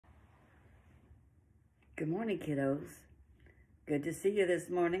Good morning, kiddos. Good to see you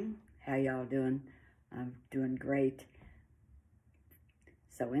this morning. How y'all doing? I'm doing great.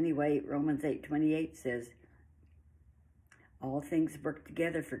 So anyway, Romans 8:28 says, all things work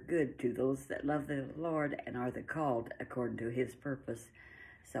together for good to those that love the Lord and are the called according to his purpose.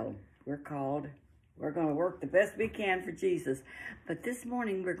 So we're called. We're going to work the best we can for Jesus. But this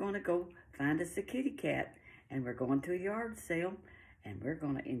morning, we're going to go find us a kitty cat, and we're going to a yard sale, and we're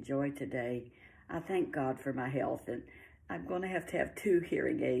going to enjoy today. I thank God for my health, and I'm going to have 2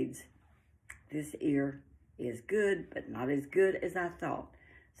 hearing aids. This ear is good, but not as good as I thought.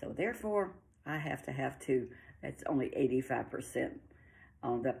 So therefore, I have to have 2. That's only 85%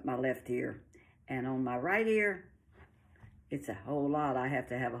 on my left ear. And on my right ear, it's a whole lot. I have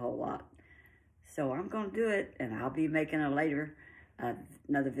to have a whole lot. So I'm going to do it, and I'll be making another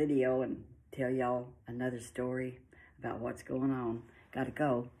video and tell y'all another story about what's going on. Got to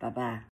go. Bye-bye.